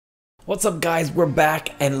What's up guys, we're back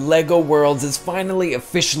and LEGO Worlds is finally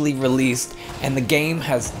officially released and the game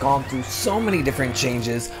has gone through so many different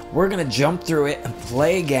changes. We're gonna jump through it and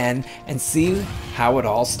play again and see how it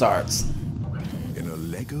all starts. In a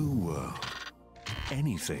LEGO world,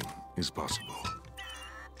 anything is possible.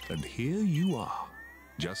 And here you are,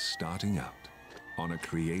 just starting out on a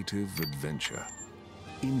creative adventure.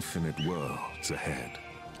 Infinite worlds ahead,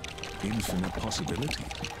 infinite possibility,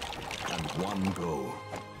 and one goal.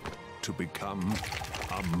 To become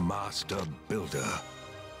a master builder.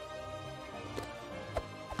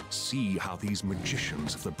 See how these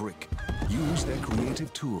magicians of the brick use their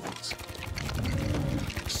creative tools.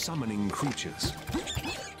 Summoning creatures,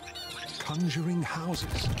 conjuring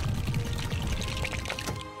houses,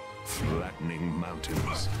 flattening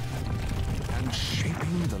mountains, and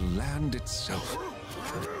shaping the land itself.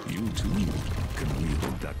 You too can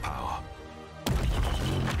wield that power.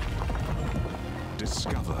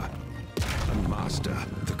 Discover and master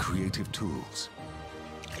the creative tools.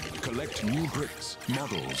 Collect new bricks,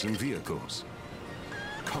 models, and vehicles.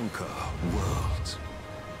 Conquer worlds.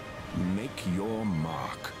 Make your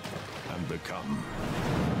mark and become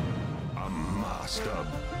a master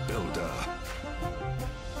builder.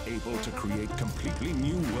 Able to create completely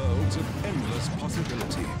new worlds of endless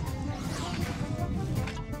possibility.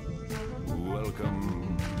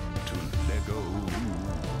 Welcome to LEGO.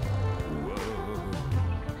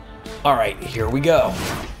 Alright, here we go.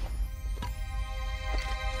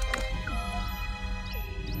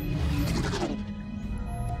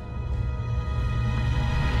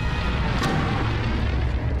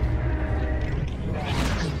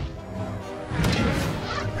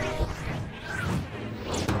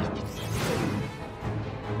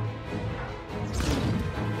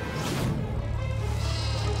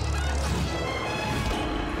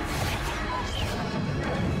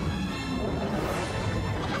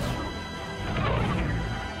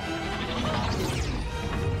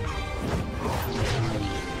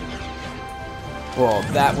 Whoa,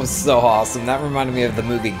 that was so awesome. That reminded me of the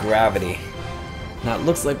movie Gravity. Now it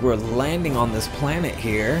looks like we're landing on this planet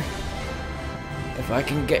here. If I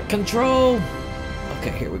can get control.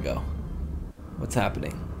 Okay, here we go. What's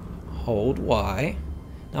happening? Hold Y.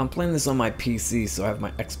 Now I'm playing this on my PC, so I have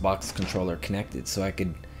my Xbox controller connected, so I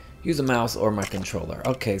could use a mouse or my controller.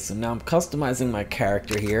 Okay, so now I'm customizing my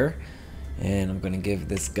character here. And I'm gonna give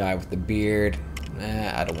this guy with the beard.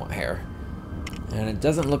 I don't want hair. And it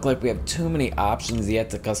doesn't look like we have too many options yet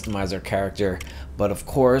to customize our character, but of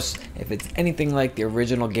course, if it's anything like the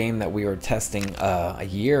original game that we were testing a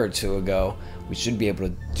year or two ago, we should be able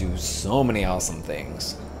to do so many awesome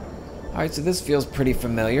things. Alright, so this feels pretty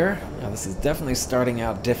familiar. Now this is definitely starting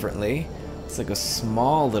out differently. It's like a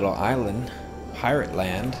small little island, pirate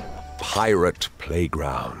land. Pirate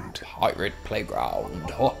Playground. Pirate Playground.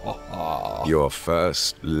 Your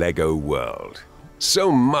first LEGO world.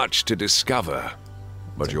 So much to discover.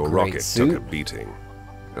 But your rocket took a beating.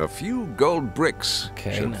 A few gold bricks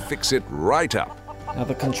should fix it right up. Now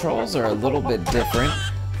the controls are a little bit different.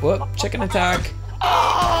 Whoop, chicken attack.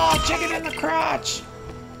 Oh, chicken in the crotch.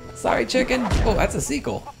 Sorry, chicken. Oh, that's a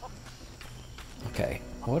sequel. Okay,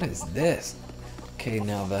 what is this? Okay,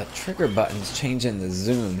 now the trigger button's changing the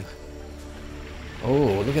zoom.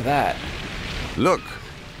 Oh, look at that. Look,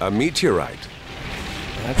 a meteorite.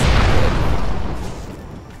 That's good.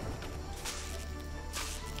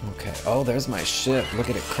 Okay, oh, there's my ship. Look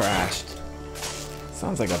at it crashed.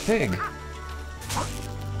 Sounds like a pig.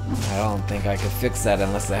 I don't think I could fix that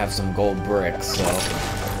unless I have some gold bricks, so...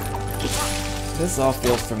 This all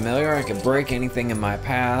feels familiar. I could break anything in my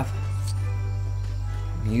path.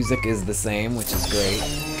 Music is the same, which is great.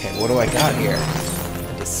 Okay, what do I got here?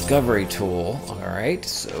 A discovery tool. Alright,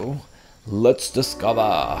 so... Let's discover.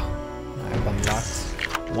 I've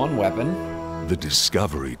unlocked one weapon. The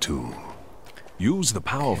discovery tool. Use the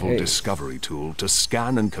powerful discovery tool to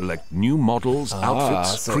scan and collect new models,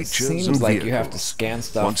 outfits, so creatures, it seems and like vehicles. you have to scan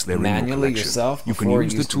stuff Once they're manually in your yourself. you can before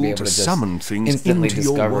use you the used to be tool able to just summon things instantly into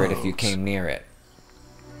discover your it if you worlds. came near it.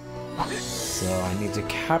 So I need to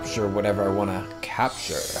capture whatever I want to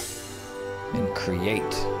capture and create.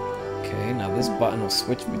 Okay, now this button will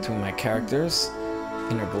switch between my characters,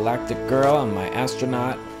 intergalactic girl and my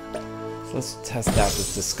astronaut. So let's test out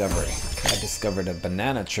this discovery. Okay, I discovered a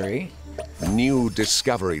banana tree. New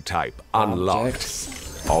discovery type unlocked.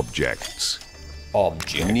 Objects.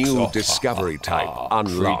 Objects. New discovery type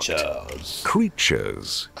unlocked.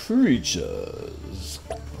 Creatures. Creatures.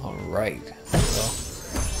 Alright. Well,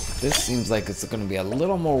 this seems like it's going to be a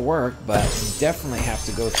little more work, but you definitely have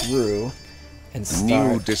to go through and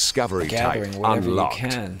start New discovery gathering type whatever unlocked. you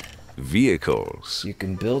can. Vehicles. You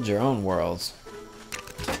can build your own worlds.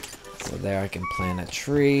 So So there I can plant a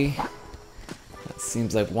tree. It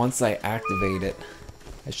seems like once I activate it,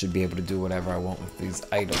 I should be able to do whatever I want with these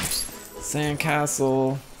items.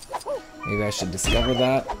 Sandcastle. Maybe I should discover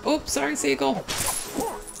that. Oops, sorry, seagull.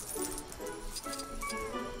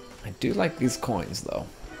 I do like these coins, though.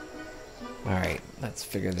 Alright, let's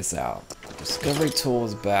figure this out. Discovery tool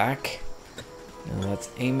is back. Now let's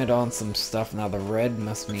aim it on some stuff. Now the red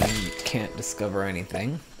must mean you can't discover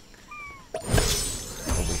anything.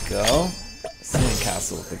 There we go.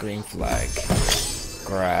 Sandcastle with the green flag.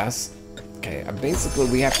 Grass. Okay, basically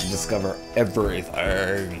we have to discover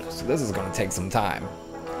everything. So this is going to take some time.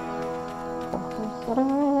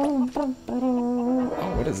 Oh,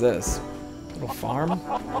 what is this? Little farm?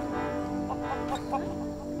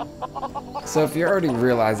 So if you're already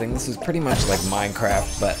realizing, this is pretty much like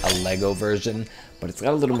Minecraft, but a Lego version. But it's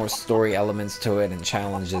got a little more story elements to it and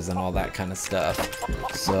challenges and all that kind of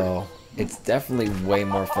stuff. So it's definitely way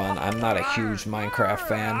more fun. I'm not a huge Minecraft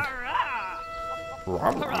fan.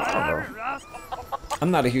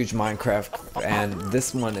 I'm not a huge Minecraft fan.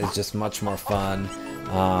 This one is just much more fun.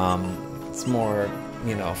 It's more,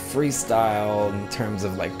 you know, freestyle in terms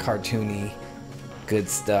of like cartoony good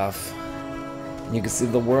stuff. You can see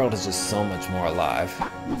the world is just so much more alive.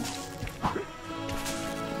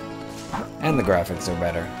 And the graphics are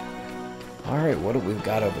better. Alright, what do we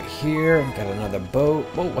got over here? We've got another boat.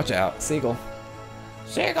 Whoa, watch out. Seagull.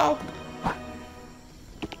 Seagull!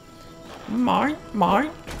 Mine.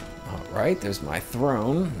 Alright, there's my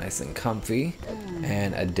throne. Nice and comfy.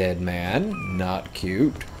 And a dead man. Not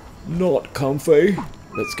cute. Not comfy.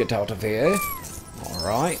 Let's get out of here.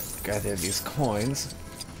 Alright, gather these coins.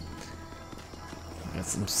 Got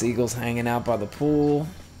some seagulls hanging out by the pool.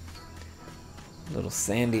 Little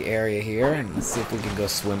sandy area here, and let's see if we can go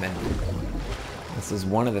swimming. This is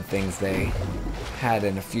one of the things they had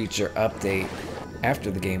in a future update after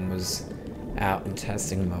the game was out in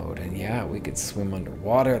testing mode. And yeah, we could swim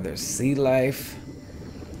underwater. There's sea life.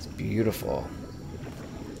 It's beautiful.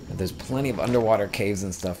 And there's plenty of underwater caves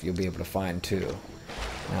and stuff you'll be able to find too.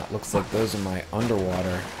 Now it looks like those are my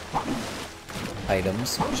underwater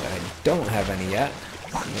items, which I don't have any yet.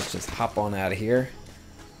 So let's just hop on out of here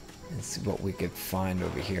and see what we could find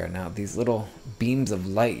over here. Now these little beams of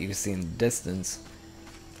light you see in the distance,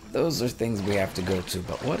 those are things we have to go to,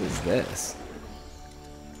 but what is this?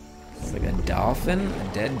 It's like a dolphin?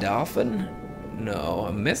 A dead dolphin? No,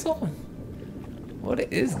 a missile?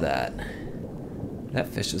 What is that? That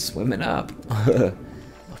fish is swimming up.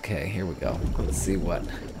 Okay, here we go. Let's see what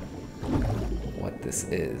this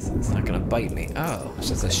is. It's not gonna bite me. Oh, it's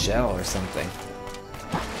just a shell or something.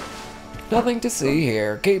 Nothing to see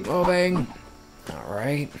here. Keep moving.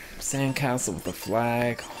 Alright. Sandcastle with the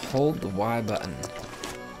flag. Hold the Y button.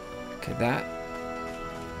 Okay, that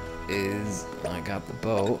is... I got the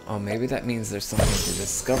boat. Oh, maybe that means there's something to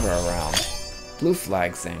discover around. Blue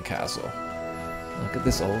flag sandcastle. Look at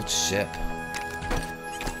this old ship.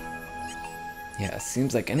 Yeah, it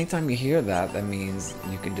seems like anytime you hear that, that means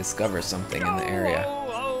you can discover something in the area.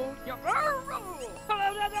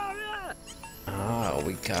 Ah,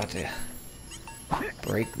 we got to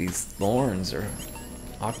break these thorns, or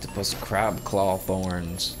octopus crab claw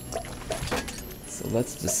thorns. So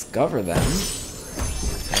let's discover them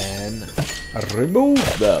and remove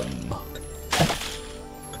them.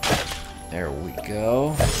 There we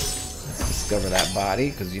go. Let's discover that body,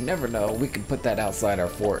 because you never know. We can put that outside our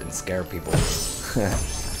fort and scare people.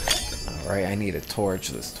 Alright, I need a torch.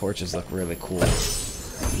 Those torches look really cool.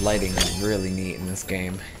 Lighting is really neat in this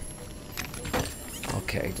game.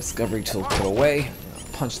 Okay, discovery tool put away.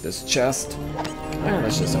 Punch this chest. And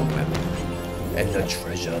let's just open it. And the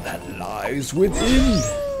treasure that lies within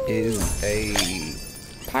is a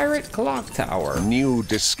pirate clock tower. New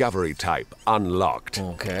discovery type unlocked.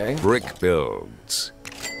 Okay. Brick builds.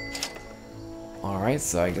 Alright,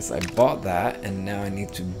 so I guess I bought that, and now I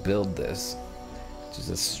need to build this. Which is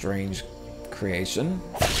a strange creation.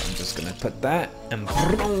 I'm just gonna put that, and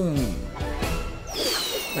boom!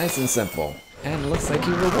 Nice and simple. And it looks like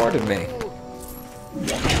he rewarded me.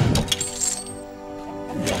 Let's see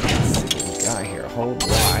what we got here. Hold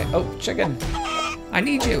Y. Oh, chicken! I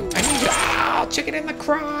need you! I need you! Ow! Chicken in the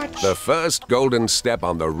crotch! The first golden step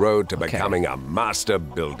on the road to becoming a master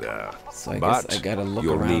builder. So I guess I gotta look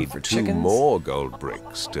you'll around need for 2 chickens. more gold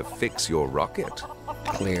bricks to fix your rocket.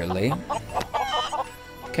 Clearly.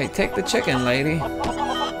 Okay, take the chicken, lady.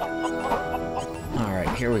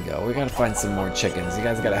 Alright, here we go. We gotta find some more chickens. You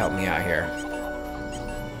guys gotta help me out here.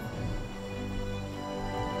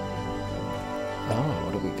 Oh,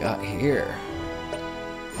 what do we got here?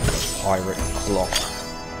 Pirate clock.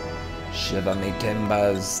 Shiver me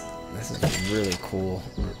timbers. This is really cool.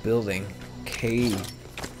 Building. Cave.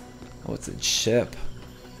 Oh, it's a ship.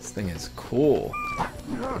 This thing is cool.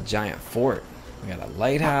 A giant fort. We got a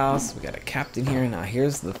lighthouse. We got a captain here. Now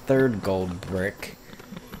here's the third gold brick.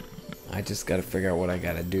 I just got to figure out what I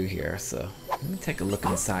got to do here. So let me take a look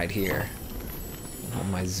inside here. On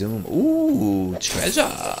my zoom. Ooh, treasure.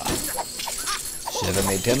 Shiver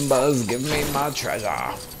me timbers, give me my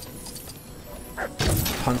treasure.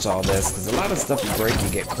 Punch all this, because a lot of stuff you break, you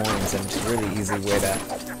get coins, and it's a really easy way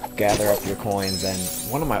to gather up your coins. And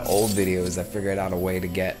one of my old videos, I figured out a way to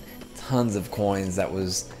get tons of coins that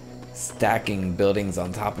was stacking buildings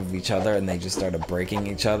on top of each other, and they just started breaking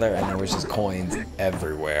each other, and there was just coins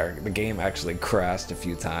everywhere. The game actually crashed a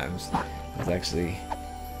few times. It was actually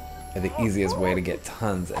the easiest way to get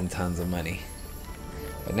tons and tons of money.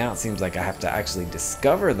 But now it seems like I have to actually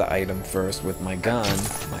discover the item first with my gun,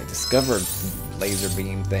 my discover laser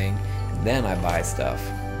beam thing, and then I buy stuff.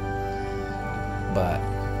 But,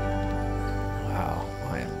 wow,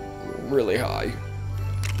 I am really high.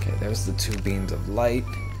 Okay, there's the 2 beams of light.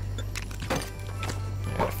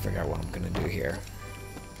 I gotta figure out what I'm gonna do here.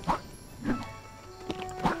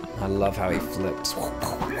 I love how he flips.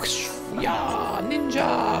 Yeah,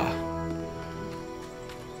 ninja!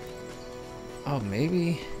 Oh,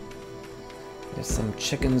 maybe there's some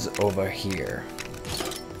chickens over here.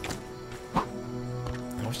 I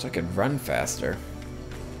wish I could run faster.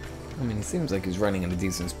 I mean, he seems like he's running at a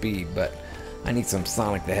decent speed, but I need some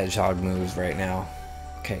Sonic the Hedgehog moves right now.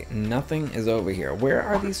 Okay, nothing is over here. Where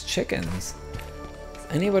are these chickens? Does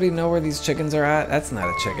anybody know where these chickens are at? That's not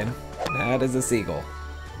a chicken. That is a seagull.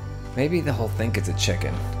 Maybe they'll think it's a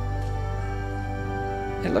chicken.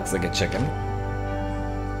 It looks like a chicken.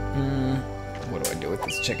 What do I do with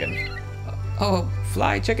this chicken? Oh,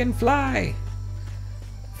 fly, chicken, fly!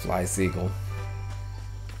 Fly seagull.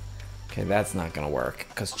 Okay, that's not gonna work,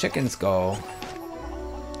 because chickens go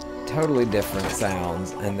totally different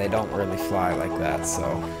sounds, and they don't really fly like that,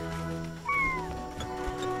 so...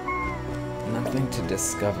 Nothing to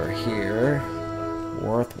discover here.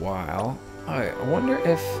 Worthwhile. Alright, I wonder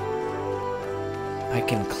if I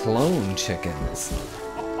can clone chickens.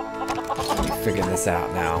 Let me figure this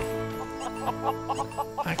out now.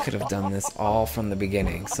 I could have done this all from the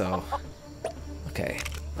beginning, so... Okay,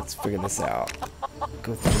 let's figure this out.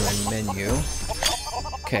 Go through my menu.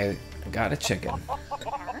 Okay, I got a chicken.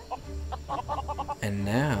 And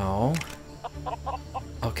now...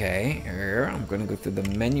 Okay, here, I'm gonna go through the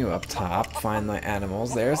menu up top, find my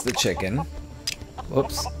animals. There's the chicken.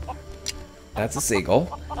 Whoops. That's a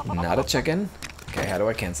seagull, not a chicken. Okay, how do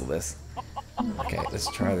I cancel this? Okay, let's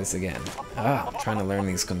try this again. Ah, I'm trying to learn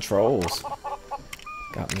these controls.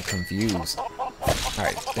 Got me confused.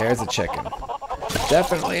 Alright, there's a chicken.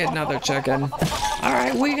 Definitely another chicken.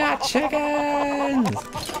 Alright, we got chickens!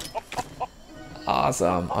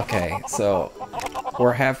 Awesome. Okay, so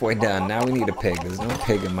we're halfway done. Now we need a pig. There's no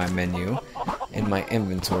pig in my menu, in my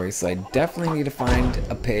inventory, so I definitely need to find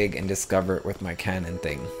a pig and discover it with my cannon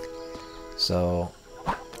thing. So,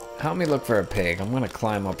 help me look for a pig. I'm gonna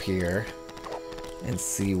climb up here and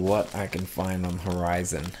see what I can find on the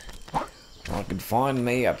horizon. I can find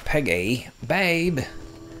me a piggy. Babe!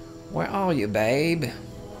 Where are you, babe?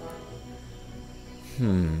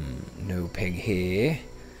 No pig here.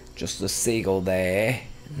 Just a seagull there.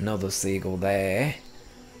 Another seagull there.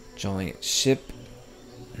 Giant ship.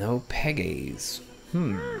 No piggies.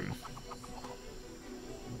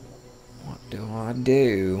 What do I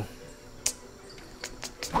do?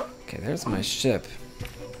 Okay, there's my ship.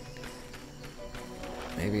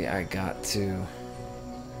 Maybe I got to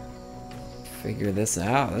figure this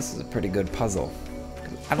out. This is a pretty good puzzle.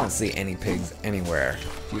 I don't see any pigs anywhere.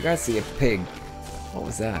 Do you guys see a pig? What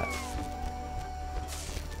was that?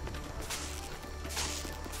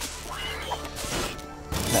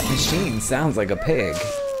 That machine sounds like a pig.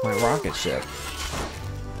 My rocket ship.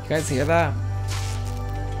 You guys hear that?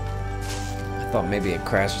 I thought maybe it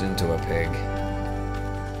crashed into a pig.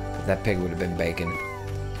 But that pig would have been bacon.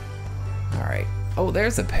 Alright. Oh,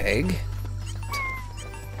 there's a pig.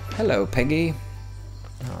 Hello, piggy.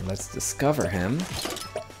 Oh, let's discover him.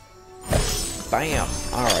 Bam!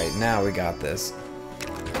 Alright, now we got this.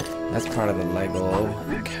 That's part of the Lego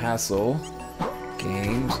Castle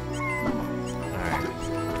games. Alright.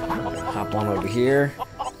 Hop on over here.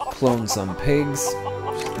 Clone some pigs.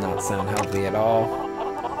 Does not sound healthy at all.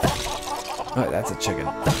 Oh, that's a chicken.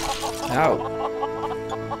 Ow!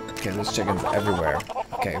 Okay, there's chickens everywhere.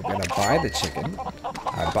 Okay, we're gonna buy the chicken.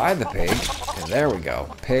 I buy the pig. And there we go.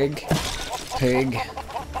 Pig. Pig.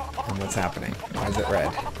 And what's happening? Why is it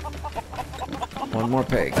red? One more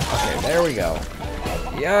pig. Okay, there we go.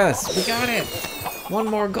 Yes, we got it. One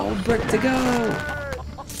more gold brick to go.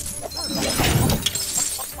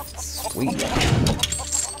 Sweet.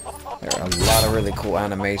 There are a lot of really cool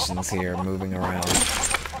animations here moving around.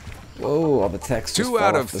 Whoa, all the text just 2 fell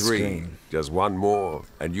out off of the 3. screen. Just one more,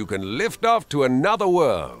 and you can lift off to another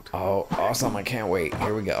world. Oh, awesome. I can't wait.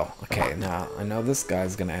 Here we go. Okay, now, I know this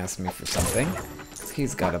guy's gonna ask me for something.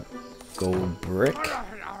 He's got a gold brick.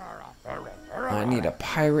 I need a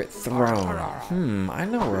pirate throne. I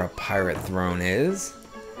know where a pirate throne is.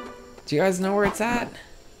 Do you guys know where it's at?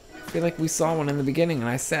 I feel like we saw one in the beginning and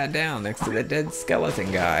I sat down next to the dead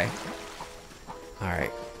skeleton guy.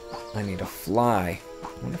 Alright, I need to fly. I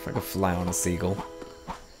wonder if I could fly on a seagull.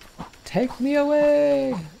 Take me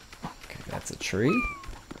away! Okay, that's a tree.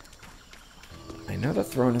 I know the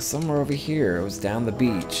throne is somewhere over here. It was down the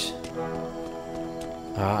beach.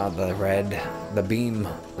 Ah, the beam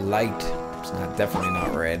light. It's definitely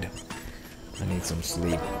not red. I need some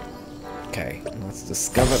sleep. Okay, let's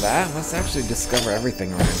discover that. Let's actually discover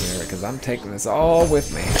everything around here because I'm taking this all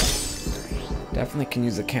with me. Definitely can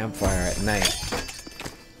use a campfire at night.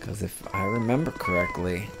 Because if I remember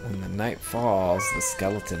correctly, when the night falls, the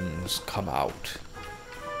skeletons come out.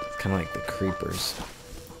 It's kind of like the creepers.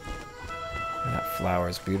 That flower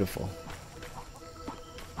is beautiful.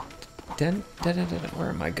 Where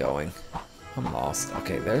am I going? I'm lost.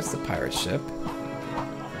 Okay, there's the pirate ship.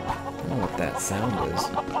 I don't know what that sound is.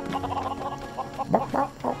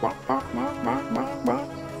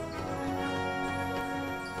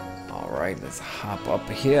 Alright, let's hop up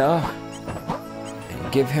here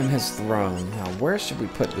and give him his throne. Now, where should we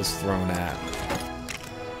put this throne at?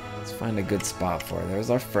 Let's find a good spot for it. There's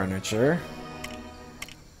our furniture.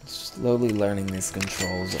 Slowly learning these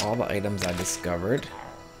controls. All the items I discovered.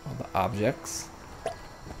 All the objects.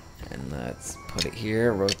 And let's put it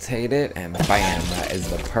here, rotate it, and bam, that is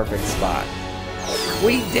the perfect spot.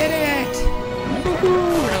 We did it!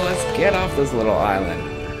 Woohoo! Now let's get off this little island.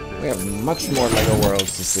 We have much more LEGO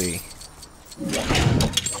worlds to see.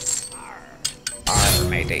 Arr,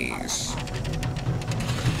 mateys.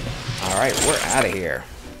 Alright, we're out of here.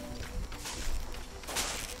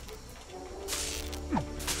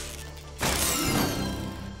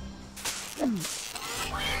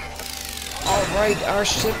 Alright, our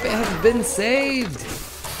ship has been saved!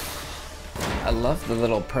 I love the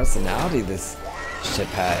little personality this ship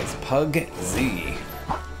has. Pug Z.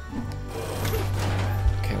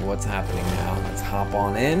 Okay, what's happening now? Let's hop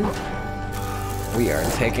on in. We are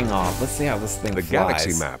taking off. Let's see how this thing flies. The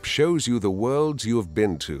galaxy map shows you the worlds you have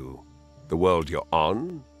been to, the world you're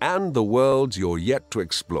on, and the worlds you're yet to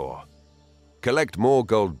explore. Collect more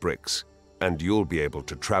gold bricks, and you'll be able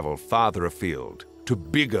to travel farther afield to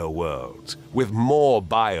bigger worlds with more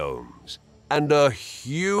biomes and a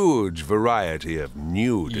huge variety of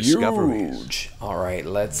new discoveries. Huge. All right,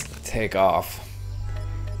 let's take off.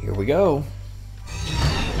 Here we go.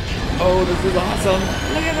 Oh, this is awesome.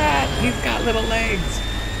 Look at that. He's got little legs.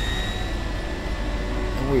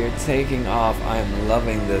 And we are taking off. I'm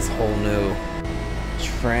loving this whole new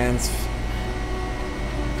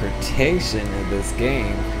transportation of this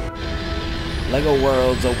game. LEGO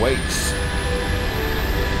Worlds awaits.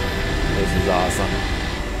 This is awesome.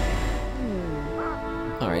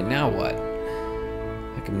 Alright, now what?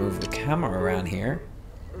 I can move the camera around here.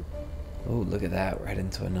 Oh, look at that. Right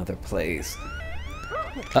into another place.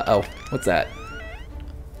 Uh-oh. What's that?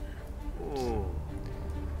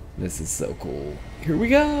 This is so cool. Here we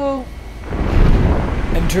go!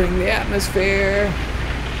 Entering the atmosphere!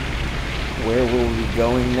 Where will we be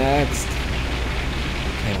going next?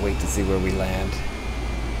 Can't wait to see where we land.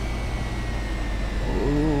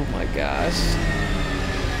 Oh my gosh.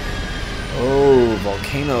 Oh,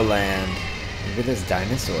 Volcano Land. Maybe there's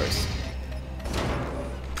dinosaurs.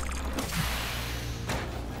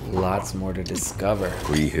 Lots more to discover.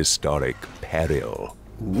 Prehistoric peril.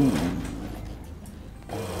 Ooh.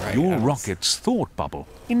 Right, Your rocket's thought bubble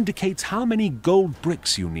indicates how many gold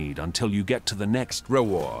bricks you need until you get to the next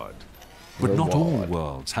Reward. But not all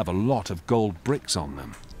worlds have a lot of gold bricks on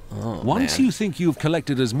them. Oh, Once you think you've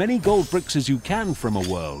collected as many gold bricks as you can from a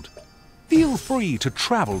world, feel free to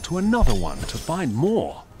travel to another one to find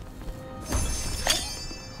more.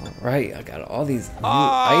 Alright, I got all these new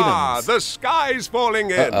items. The sky's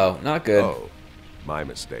falling in. Uh-oh, not good. Oh, my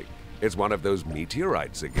mistake. It's one of those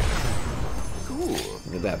meteorites again. Cool.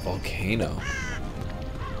 Look at that volcano.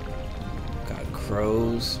 Got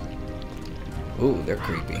crows. Ooh, they're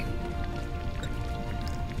creepy.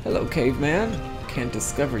 Hello, caveman. Can't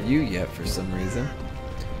discover you yet for some reason.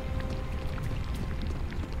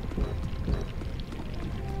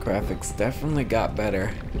 Graphics definitely got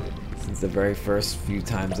better since the very first few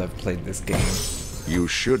times I've played this game. You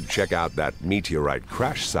should check out that meteorite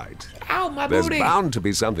crash site. Ow, my There's booty! bound to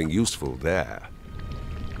be something useful there.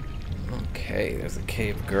 Okay, there's a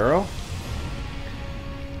cave girl.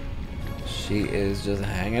 She is just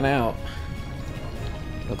hanging out.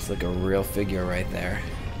 Looks like a real figure right there.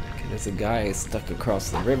 Okay, there's a guy stuck across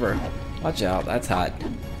the river. Watch out, that's hot.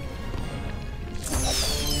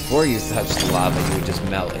 Before you touch the lava, you would just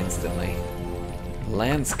melt instantly.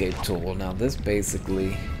 Landscape tool. Now this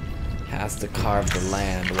basically has to carve the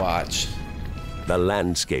land. Watch. The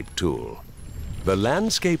landscape tool. The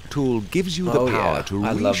landscape tool gives you the power to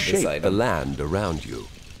reshape the land around you.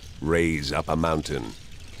 Raise up a mountain,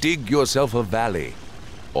 dig yourself a valley,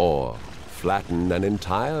 or flatten an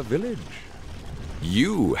entire village.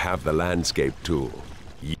 You have the landscape tool.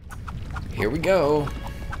 Here we go.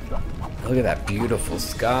 Look at that beautiful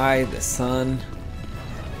sky, the sun.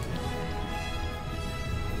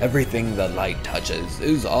 Everything the light touches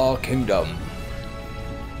is our kingdom.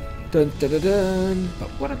 Dun dun dun dun. But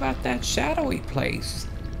what about that shadowy place?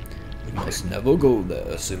 We must never go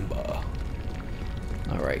there, Simba.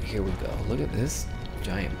 Alright, here we go. Look at this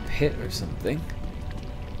giant pit or something.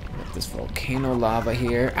 Got this volcano lava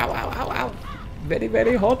here. Ow, ow, ow, ow. Very,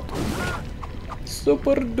 very hot.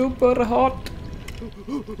 Super duper hot.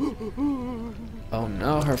 Oh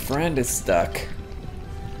no, her friend is stuck.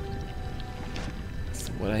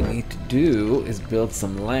 So what I need to do is build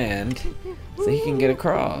some land so he can get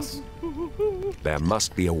across. There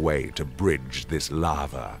must be a way to bridge this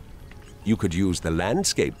lava. You could use the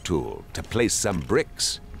landscape tool to place some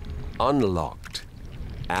bricks. Unlocked.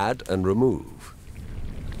 Add and remove.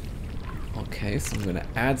 Okay, so I'm gonna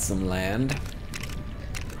add some land.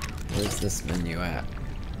 Where's this menu at?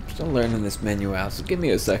 I'm still learning this menu out, so give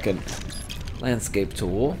me a second. Landscape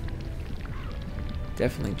tool.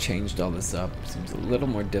 Definitely changed all this up. Seems a little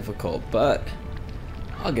more difficult, but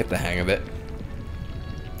I'll get the hang of it.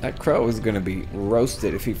 That crow is gonna be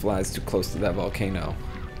roasted if he flies too close to that volcano.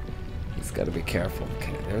 He's gotta be careful.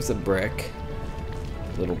 Okay, there's a brick.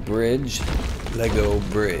 Little bridge. Lego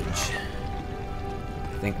bridge.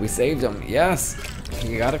 I think we saved him. Yes!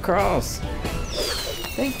 He got across.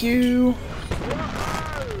 Thank you!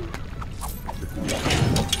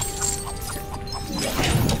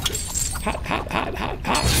 Hot, hot, hot, hot,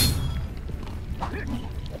 hot!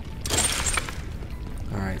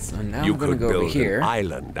 Alright, so now I'm gonna go over here. You could build an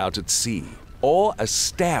island out at sea, or a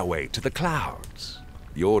stairway to the clouds.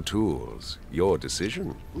 Your tools, your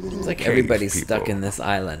decision. It's like everybody's stuck in this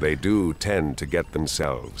island. They do tend to get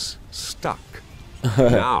themselves stuck.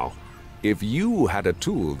 Now, if you had a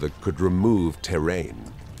tool that could remove terrain,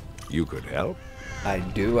 you could help. I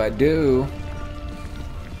do, I do.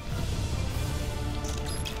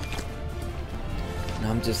 And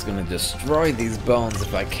I'm just gonna destroy these bones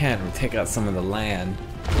if I can, and take out some of the land.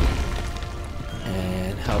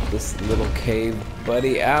 And help this little cave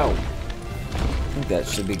buddy out. I think that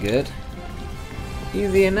should be good.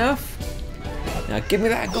 Easy enough. Now give me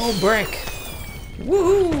that gold brick.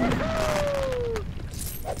 Woohoo!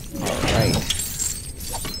 Alright.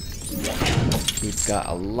 We've got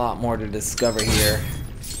a lot more to discover here.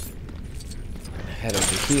 Head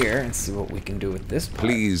over here and see what we can do with this part.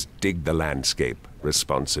 Please dig the landscape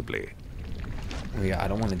responsibly. Oh yeah, I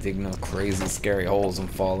don't want to dig no crazy scary holes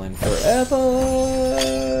and fall in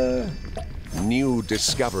forever. New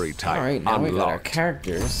discovery type. Alright, now unlocked. we got our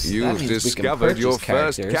characters. You've discovered your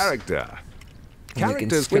first character.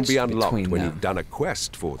 Characters can be unlocked when you've done a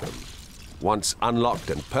quest for them. Once unlocked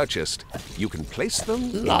and purchased, you can place them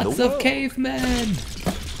in the world. Lots of cavemen!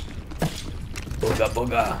 Booga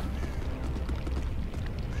booga.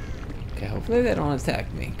 Okay, hopefully they don't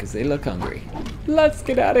attack me, because they look hungry. Let's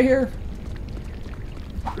get out of here!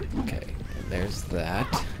 Okay, there's that.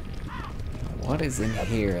 What is in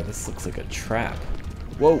here? This looks like a trap.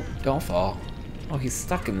 Whoa, don't fall. Oh, he's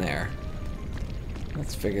stuck in there.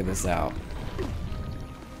 Let's figure this out.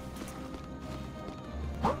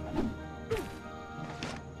 Now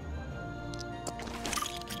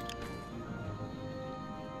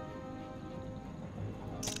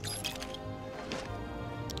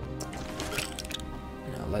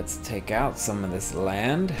let's take out some of this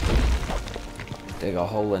land. Dig a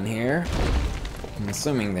hole in here. I'm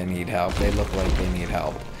assuming they need help. They look like they need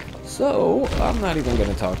help. So, I'm not even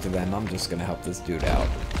going to talk to them. I'm just going to help this dude out.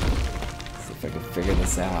 See if I can figure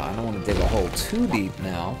this out. I don't want to dig a hole too deep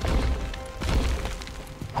now.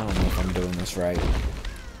 I don't know if I'm doing this right.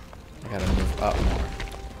 I gotta move up more.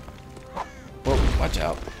 Whoa, watch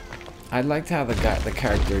out. I liked how the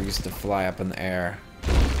character used to fly up in the air.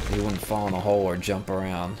 He wouldn't fall in a hole or jump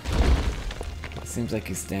around. It seems like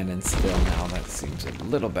he's standing still now. That seems a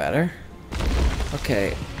little better.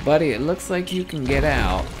 Okay, buddy, it looks like you can get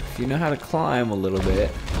out. If you know how to climb a little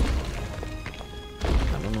bit.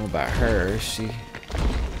 I don't know about her. Does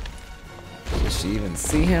she even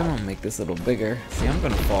see him? I'll make this a little bigger. See, I'm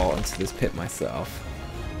gonna fall into this pit myself.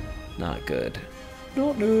 Not good.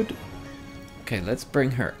 Not good. Okay, let's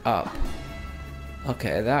bring her up.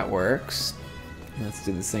 Okay, that works. Let's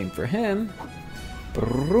do the same for him.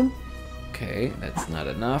 Okay, that's not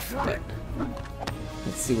enough, but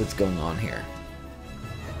let's see what's going on here.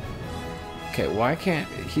 Okay, why can't...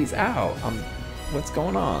 He's out. What's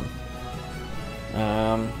going on?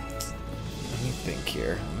 Let me think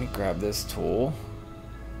here. Let me grab this tool.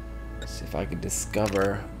 See if I can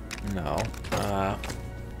discover... No.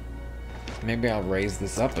 Maybe I'll raise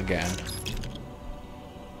this up again.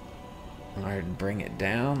 Alright, bring it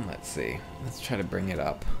down. Let's see. Let's try to bring it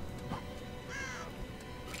up.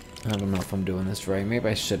 I don't know if I'm doing this right. Maybe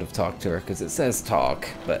I should have talked to her because it says talk,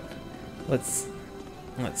 but let's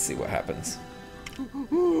see what happens.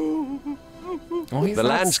 Oh, he's the not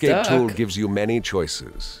landscape stuck. tool gives you many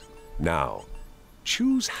choices. Now,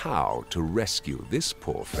 choose how to rescue this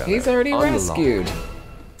poor fella. He's already on the rescued. line.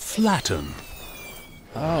 Flatten.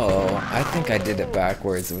 Oh, I think I did it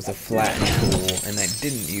backwards. It was a flatten tool, and I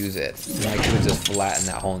didn't use it. I could have just flattened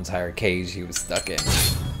that whole entire cage he was stuck in.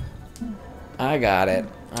 I got it.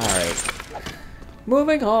 Alright.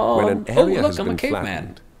 Moving on. When an area oh, look, has I'm been a caveman.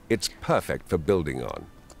 flattened, it's perfect for building on.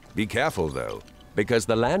 Be careful, though, because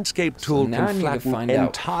the landscape So tool now I can need to flatten find out.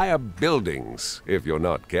 entire buildings if you're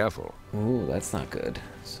not careful. Ooh, that's not good.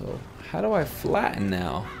 So, how do I flatten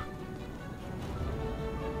now?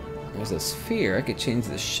 There's a sphere. I could change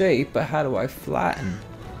the shape, but how do I flatten?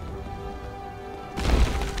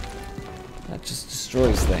 That just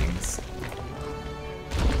destroys things.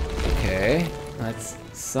 Okay, that's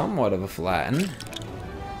somewhat of a flatten.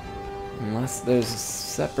 Unless there's a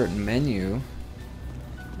separate menu.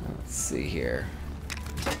 Let's see here.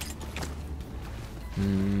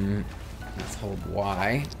 Let's hold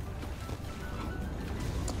Y.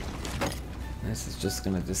 This is just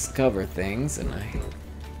gonna discover things, and I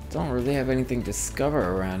don't really have anything to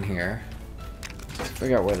discover around here. Let's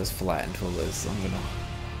figure out where this flatten tool is. So I'm gonna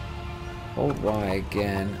hold Y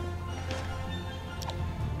again.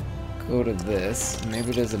 Go to this.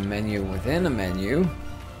 Maybe there's a menu within a menu.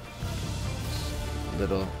 A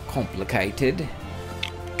little complicated.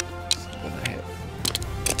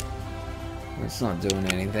 It's not doing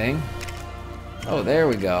anything. Oh, there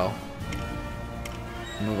we go.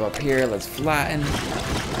 Move up here. Let's flatten.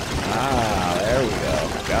 Ah, there we go.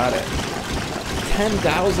 Got it.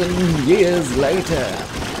 10,000 years later.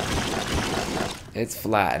 It's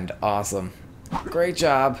flattened. Awesome. Great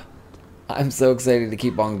job. I'm so excited to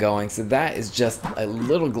keep on going. So that is just a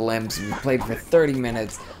little glimpse. We played for 30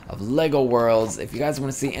 minutes of LEGO Worlds. If you guys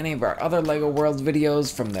want to see any of our other LEGO Worlds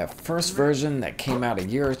videos from the first version that came out a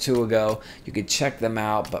year or two ago, you could check them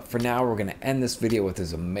out. But for now, we're going to end this video with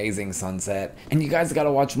this amazing sunset. And you guys got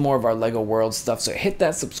to watch more of our LEGO Worlds stuff. So hit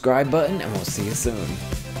that subscribe button and we'll see you soon.